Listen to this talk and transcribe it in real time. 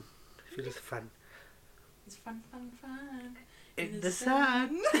Feels fun. It's fun. In the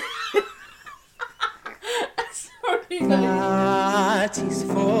sun. Sorry, Fatties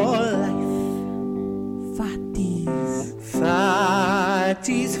for life. Fatties.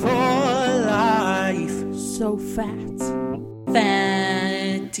 Fatties for life. So fat.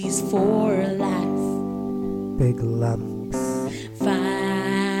 Fatties for life. Big lumps.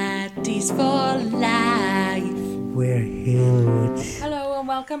 Fatties for life. We're huge. Hello and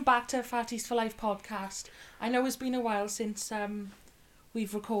welcome back to Fatties for Life podcast. I know it's been a while since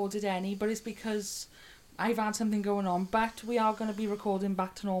we've recorded any, but it's because I've had something going on, but we are going to be recording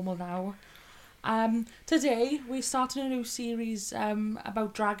back to normal now. Today we're starting a new series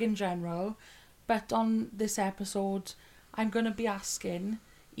about drag in general, but on this episode I'm going to be asking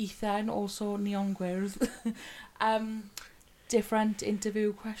Ethan, also Neon Gwyrdd, different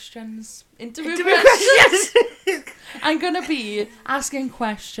interview questions. Interview questions! I'm going to be asking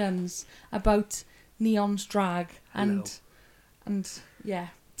questions about Neon's drag and yeah.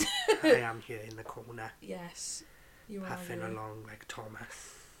 I am here in the corner, Yes, you are puffing here. along like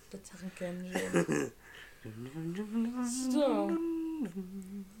Thomas. The tank engine.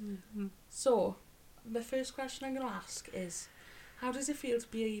 So, the first question I'm going to ask is, how does it feel to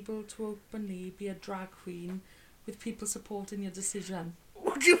be able to openly be a drag queen with people supporting your decision?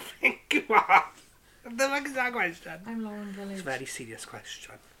 What do you think you are? The fuck is that question? I'm Lauren Village. It's a very serious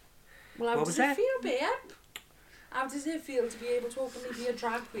question. Well, how What does was it it? feel, babe? How does it feel to be able to openly be a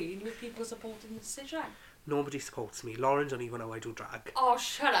drag queen with people supporting the decision? Nobody supports me. Lauren don't even know how I do drag. Oh,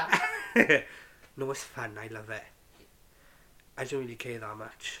 shut up. No, it's fun. I love it. I don't really care that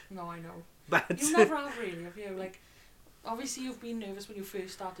much. No, I know. But You never have really, have you? Like, obviously you've been nervous when you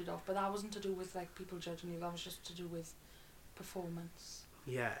first started off, but that wasn't to do with, like, people judging you. That was just to do with performance.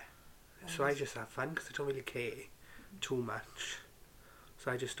 yeah. So I just have fun because I don't really care too much. So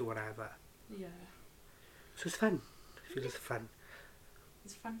I just do whatever. Yeah. So it's fun. It feels fun.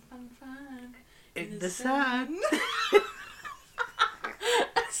 It's fun. In the sun.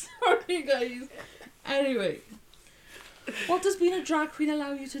 Sorry, guys. Anyway, what does being a drag queen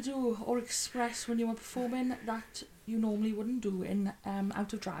allow you to do or express when you are performing that you normally wouldn't do in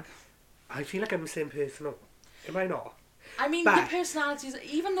out of drag? I feel like I'm the same person. No. Am I not? I mean, But your personality is,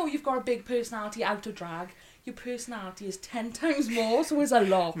 even though you've got a big personality out of drag, your personality is 10 times more, so it's a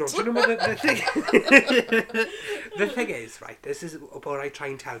lot. No, do you know what the thing? The thing is, right, this is what I try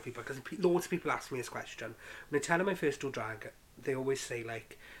and tell people, because loads of people ask me this question. When I tell them I first do drag, they always say,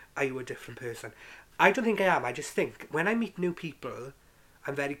 like, are you a different person? I don't think I am. I just think when I meet new people,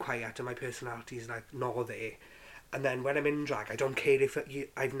 I'm very quiet and my personality is, like, not there. And then when I'm in drag, I don't care if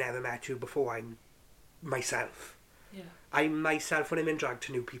I've never met you before. I'm myself. Yeah. I'm myself when I'm in drag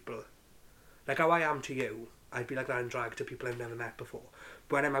to new people. Like how I am to you, I'd be like that in drag to people I've never met before.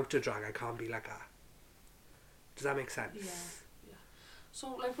 But when I'm out of drag, I can't be like that. Does that make sense? Yeah.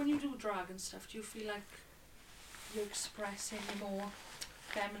 So, like, when you do drag and stuff, do you feel like you're expressing a more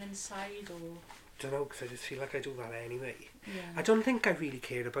feminine side, or...? Don't know, because I just feel like I do that anyway. Yeah. I don't think I really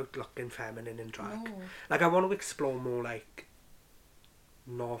care about looking feminine in drag. No. Like, I want to explore more, like,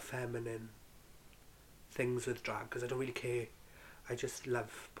 not feminine things with drag, because I don't really care. I just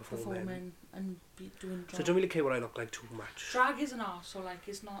love performing and doing drag. So I don't really care what I look like too much. Drag is an art, so, like,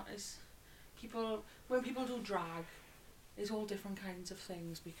 it's not... When people do drag, it's all different kinds of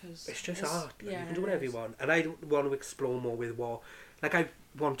things, because... It's just art. Like, Yeah, you can do whatever you want. And I want to explore more with what... Like, I've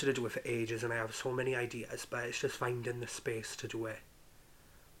wanted to do it for ages, and I have so many ideas, but it's just finding the space to do it.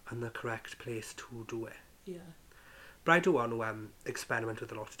 And the correct place to do it. Yeah. But I do want to experiment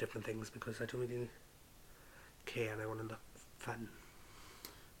with a lot of different things, because I don't really care, and I want to look fun.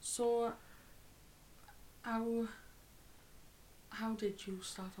 So, how did you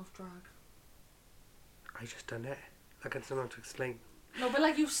start off drag? I just done it. Like, I don't know how to explain. No, but,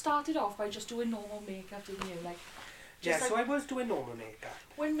 like, you started off by just doing normal makeup, didn't you? Like, Yeah, just, so like, I was doing normal makeup.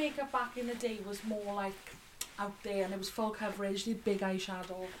 when makeup back in the day was more, like, out there, and it was full coverage, the big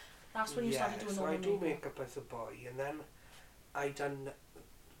eyeshadow, that's when you started doing normal makeup. Yeah, so I do makeup as a boy, and then I done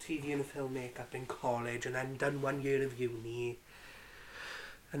TV and film makeup in college, and then done 1 year of uni.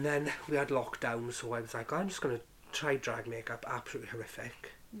 And then we had lockdown, so I was like, I'm just going to try drag makeup. Absolutely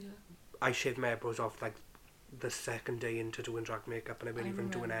horrific. Yeah. I shaved my eyebrows off like the second day into doing drag makeup, and I wasn't even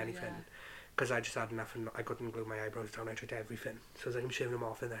doing anything. Because I just had enough and I couldn't glue my eyebrows down. I tried everything. So I was like, I'm shaving them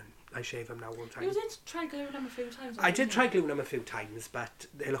off, and then I shave them now all the time. You did try gluing them a few times. I did try gluing them a few times, but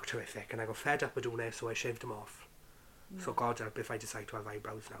they looked terrific, and I got fed up with doing it, so I shaved them off. Yeah. So God help if I decide to have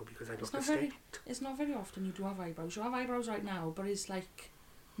eyebrows now, because I look a state. It's not very often you do have eyebrows. You have eyebrows right now, but it's like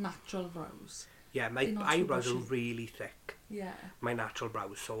natural brows. Yeah, my They're not too eyebrows are bushy. really thick. Yeah. My natural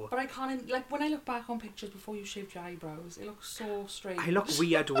brows, so... But I can't, like, when I look back on pictures before you shaved your eyebrows, it looks so strange. I look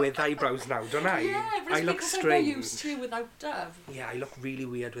weird with eyebrows now, don't I? Yeah, but I it's look because I'm strange. not used to without them. Yeah, I look really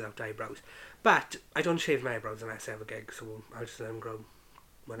weird without eyebrows. But I don't shave my eyebrows unless I have a gig, so I'll just let them grow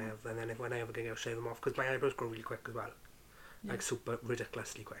when I have, and then when I have a gig I'll shave them off, because my eyebrows grow really quick as well. Yeah. Like super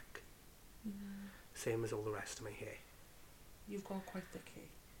ridiculously quick. Yeah. Same as all the rest of my hair. You've got quite thick hair.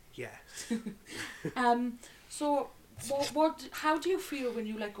 Yes. So how do you feel when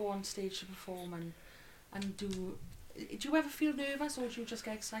you like go on stage to perform and do you ever feel nervous, or do you just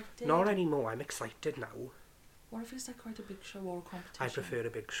get excited? Not anymore, I'm excited now. What if it's like quite a big show or a competition? I prefer a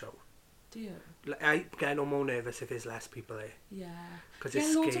big show. Do you? Like, I get no more nervous if there's less people there. Yeah. Because Yeah,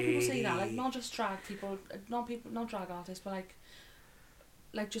 it's loads scary. of people say that, like not just drag people, not drag artists, but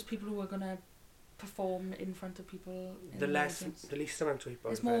like just people who are gonna perform in front of people. The least amount of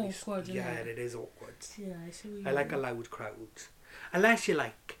people. It's more awkward, isn't yeah, it? it is awkward. Yeah, I see what you I like a mean. loud crowd. Unless you're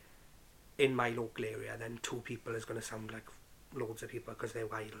like in my local area, then 2 people is going to sound like loads of people because they're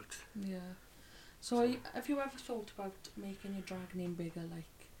wild. Yeah. So have you ever thought about making your drag name bigger, like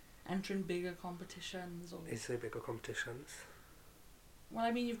entering bigger competitions? Or... Is there bigger competitions? Well,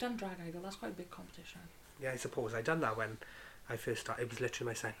 I mean, you've done Drag Idol, that's quite a big competition. Yeah, I suppose. I done that when I first started. It was literally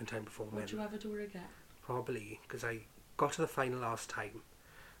my second time performing. Would you ever do it again? Probably, because I got to the final last time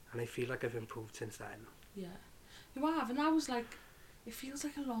and I feel like I've improved since then. Yeah. You have, and that was like, it feels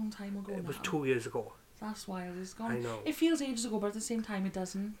like a long time ago It now. was 2 years ago. That's wild, it's gone. I know. It feels ages ago, but at the same time it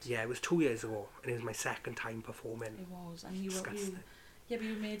doesn't. Yeah, it was 2 years ago and it was my second time performing. It was, and you Disgusting. yeah, but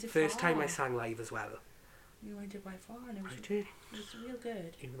you made it First far. time I sang live as well. You made it by far, and it was, I did. it was real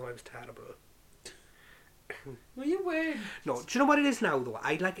good. Even though I was terrible. Well, you weren't. No, do you know what it is now though?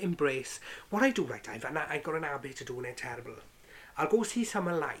 I like I do, right? I got an habit of doing it terrible. I'll go see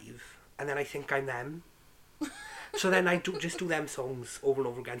someone live and then I think I'm them. So then I do them songs over and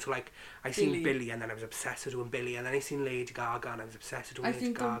over again. So like I seen Billy and then I was obsessed with doing Billy, and then I seen Lady Gaga and I was obsessed with doing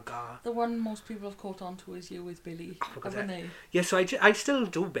Lady Gaga. The one most people have caught on to is you with Billy, haven't they? Yeah, so I still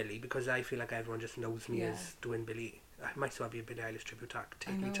do Billy because I feel like everyone just knows me Yeah. as doing Billy. I might as well be a Billie Eilish tribute act.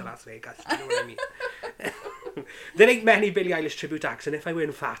 Take me know. to Las Vegas. Do you know what I mean? There ain't many Billie Eilish tribute acts, and if I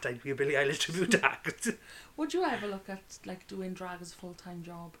weren't fat, I'd be a Billie Eilish tribute act. Would you ever look at like doing drag as a full-time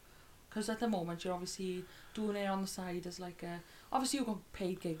job? Because at the moment you're obviously doing it on the side as like a... Obviously you've got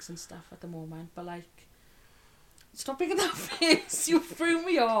paid gigs and stuff at the moment, but like... Stop making that face! You threw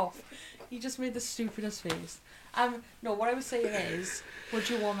me off! You just made the stupidest face. No, what I was saying is, would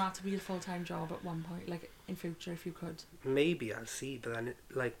you want that to be a full-time job at one point, like in future if you could? Maybe, I'll see, but then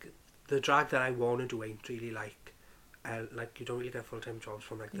like the drag that I want to do ain't really like you don't really get full-time jobs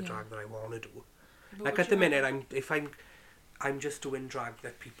from like the drag that I want to do. But Like would at the you minute, ever- I'm just doing drag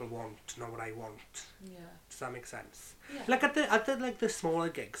that people want, not what I want. Yeah. Does that make sense? Yeah. Like at the like the smaller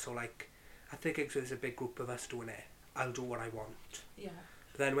gigs, so like at the gigs where there's a big group of us doing it, I'll do what I want. Yeah.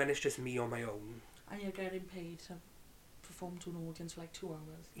 But then when it's just me on my own, And you're getting paid to perform to an audience for like 2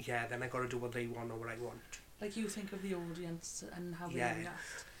 hours. yeah, then I gotta do what they want or what I want. Like you think of the audience and how they Yeah.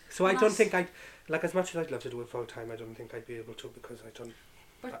 react. So I And don't that's- think like as much as I'd love to do it full time, I don't think I'd be able to, because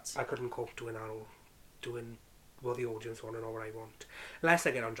But I couldn't cope doing that or doing what the audience want and not what I want. Unless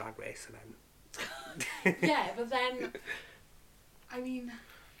I get on Drag Race and then... yeah, but then, I mean...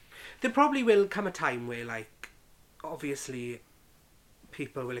 There probably will come a time where, like, obviously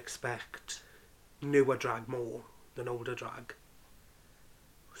people will expect newer drag more than older drag.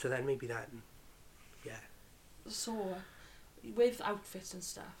 So then maybe then, yeah. So, with outfits and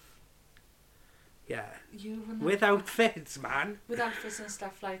stuff, Yeah. you and With outfits, man. with outfits and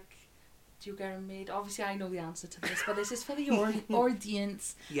stuff, like, do you get them made? Obviously, I know the answer to this, but this is for the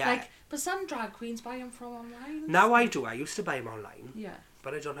audience. Yeah. Like, but some drag queens buy them from online. Now I do. I used to buy them online, Yeah.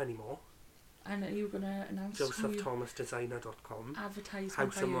 but I don't anymore. And are you gonna announce JosephThomasDesigner.com. advertisement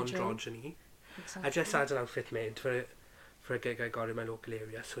House by of your Joe? Androgyny. Exactly. I just had an outfit made for a gig I got in my local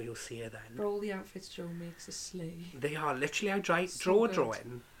area, so you'll see it then. For all the outfits Joe makes is slay. They are literally, I So draw a good.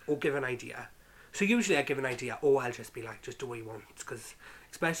 drawing or give an idea. So usually I give an idea, or I'll just be like, just do what you want, because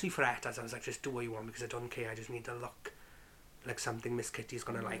especially for Etta's, I was like, just do what you want, because I don't care, I just need to look like something Miss Kitty's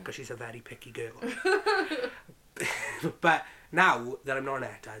gonna like, because she's a very picky girl. But now that I'm not an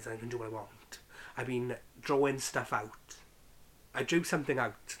Etta's, I can do what I want. I've been drawing stuff out. I drew something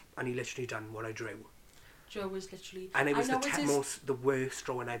out, and he literally done what I drew. Joe was literally... And it was I know it's his- the worst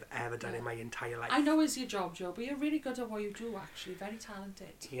drawing I've ever done Yeah. in my entire life. I know it's your job, Joe, but you're really good at what you do, actually. Very talented.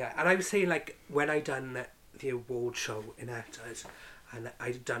 Yeah, and I was saying, like, when I done the award show in Etta's, and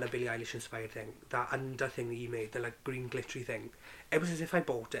I'd done a Billie Eilish inspired thing, that under thing that you made, the like green glittery thing, it was as if I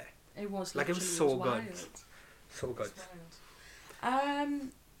bought it. It was Like, it was literally- so good. wild. So It good. was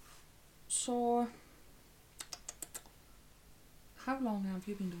wild. So, how long have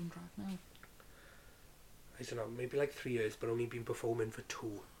you been doing drag now? I don't know, maybe like 3 years, but only been performing for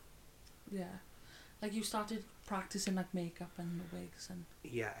 2. Yeah. Like, you started practicing, like, makeup and the wigs and...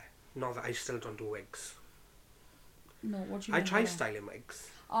 Yeah. Not that I still don't do wigs. No, what do you I mean try by that? styling wigs.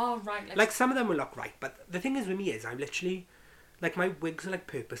 Oh, right. Like, some of them will look right, but the thing is with me is I'm literally... Like, my wigs are, like,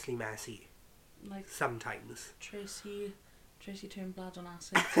 purposely messy. Like Sometimes. Tracy Turnblad on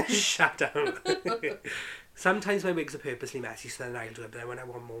acid. Shut up. Sometimes my wigs are purposely messy, so then I'll do it. But then when I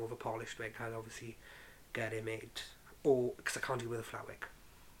want more of a polished wig, I'll obviously get it made. Or, because I can't deal with a flat wig.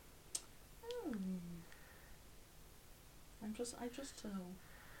 I just don't know.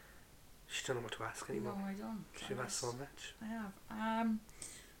 She don't know what to ask anymore. No, I don't. She've asked so much. I have.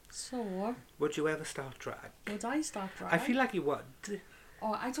 So, Would you ever start drag? would I start drag? I feel like you would.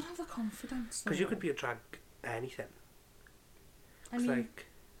 Oh, I don't have the confidence. Because you though. could be a drag anything. I It's mean, like...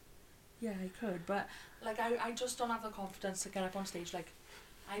 yeah, I could, but like I just don't have the confidence to get up on stage. Like,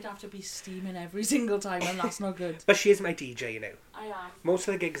 I'd have to be steaming every single time, and that's not good. But she is my DJ, you know. I am. Most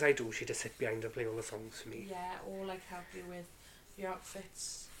of the gigs I do, she just sit behind and play all the songs for me. Yeah, or like help you with your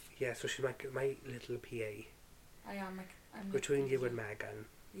outfits. Yeah, so she's my little PA. I am like. I'm like Between you busy. and Megan.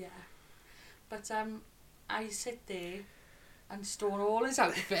 Yeah, but I sit there and store all his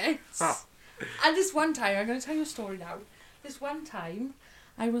outfits. Ah. And this one time, I'm going to tell you a story now. This one time,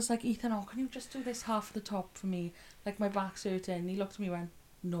 I was like, Ethan, can you just do this half of the top for me? Like, my back's hurting. And he looked at me and went,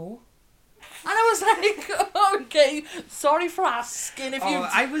 no. And I was like, okay, sorry for asking. If you...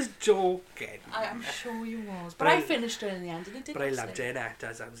 I was joking. I'm sure you was. But But I I- finished it in the end, and it did But I look loved sick. it after.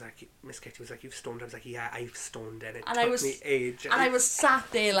 I was like, Miss Kitty was like, you've stoned. I was like, yeah, I've stoned it. It And took I was- me ages. And I was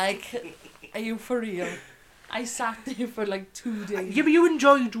sat there like, are you for real? I sat there for like 2 days. Yeah, but you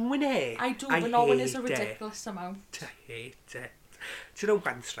enjoy doing it. I do, but not when it's a hate it. ridiculous amount. I hate it. Do you know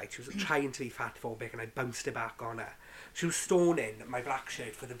once, like, she was trying to be fat phobic and I bounced it back on her. She was stoning my black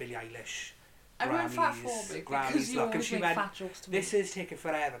shirt for the Billie Eilish I went fat Grammys- phobic because Grammys you look, and always she make went, fat jokes to me. this is taking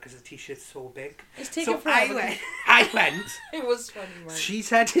forever because the t-shirt's so big. It's taking So forever. I went, It was funny, man. she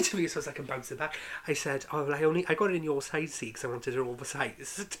said it to me so I can bounce it back. I said, oh, well, I got it in your size, see, because I wanted it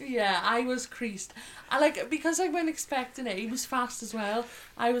oversized. Yeah, I was creased. Because I wasn't expecting it. He was fast as well.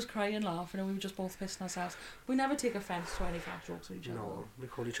 I was crying, laughing, and we were just both pissing ourselves. We never take offence to any fat jokes with each other. No, we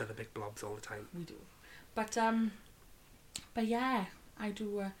call each other big blobs all the time. We do. But yeah, I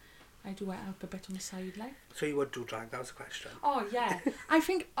do help a bit on the side, like. So you would do drag, that was the question. Oh, yeah. I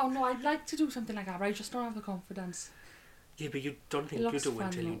think, I'd like to do something like that, but I just don't have the confidence. Yeah, but you don't think It you looks do fun,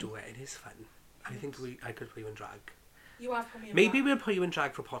 until you though. do it. It is fun. I think I could put you in drag. You have put me in Maybe that. we'll put you in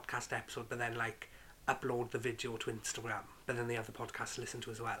drag for a podcast episode, but then like upload the video to Instagram, but then the other podcast to listen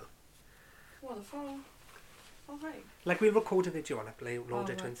to as well. What the fuck? Alright. Like we'll record a video and upload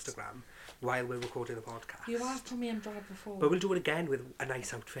it to right. Instagram while we're recording the podcast. You have put me in drag before. But we'll do it again with a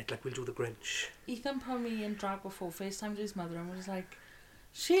nice outfit, like we'll do the Grinch. Ethan put me in drag before, FaceTimed his mother and was like,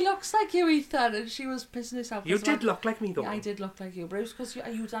 she looks like you, Ethan, and she was pissing herself. You as did well. look like me though. Yeah, I did look like you, but it was because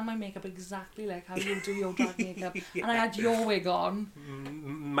you done my makeup exactly like how you do your drag makeup, and I had your wig on.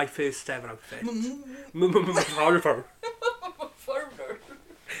 My first ever outfit.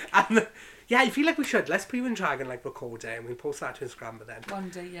 And yeah, I feel like we should. Let's put you in drag and like record it and we'll post that to Instagram, but then. One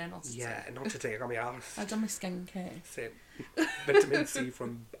day, yeah, not today. Yeah, not today, I got my arse. I've done my skincare. Same. Vitamin C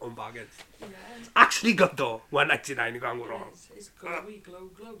from Own Bargains. Yeah. Actually good though. $1.99, you can't go wrong. It's glowy, glow.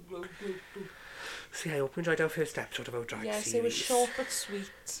 See, I hope you enjoyed our first episode of our drag Yes, series. it was short but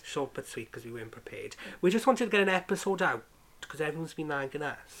sweet. Short but sweet because we weren't prepared. We just wanted to get an episode out because everyone's been nagging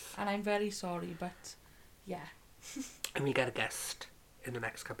us. And I'm very sorry, but yeah. And we get a guest in the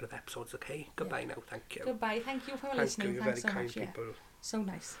next couple of episodes, okay? Goodbye now, thank you. Goodbye. Thank you for Thank listening. you, you're Thanks very so kind much. Yeah. people. So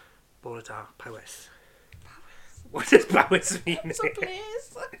nice. Borat Powers. What does Powers mean? So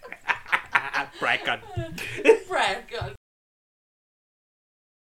please. Bracken. Bracken.